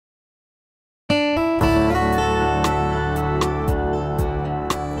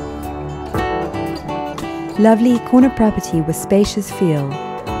Lovely corner property with spacious feel.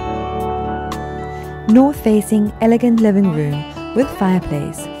 North-facing elegant living room with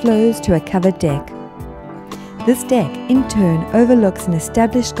fireplace flows to a covered deck. This deck in turn overlooks an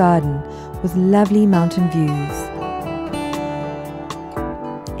established garden with lovely mountain views.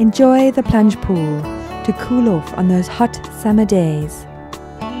 Enjoy the plunge pool to cool off on those hot summer days.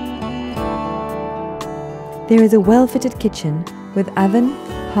 There is a well-fitted kitchen with oven,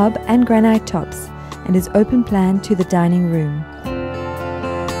 hob and granite tops and is open plan to the dining room.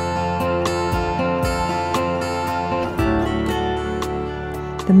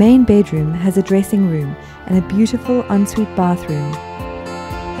 The main bedroom has a dressing room and a beautiful ensuite bathroom.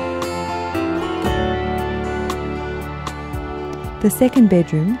 The second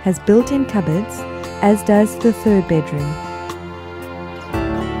bedroom has built-in cupboards, as does the third bedroom.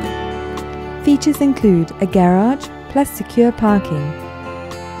 Features include a garage plus secure parking.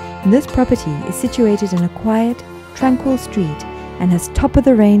 This property is situated in a quiet, tranquil street and has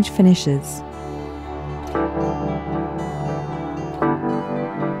top-of-the-range finishes.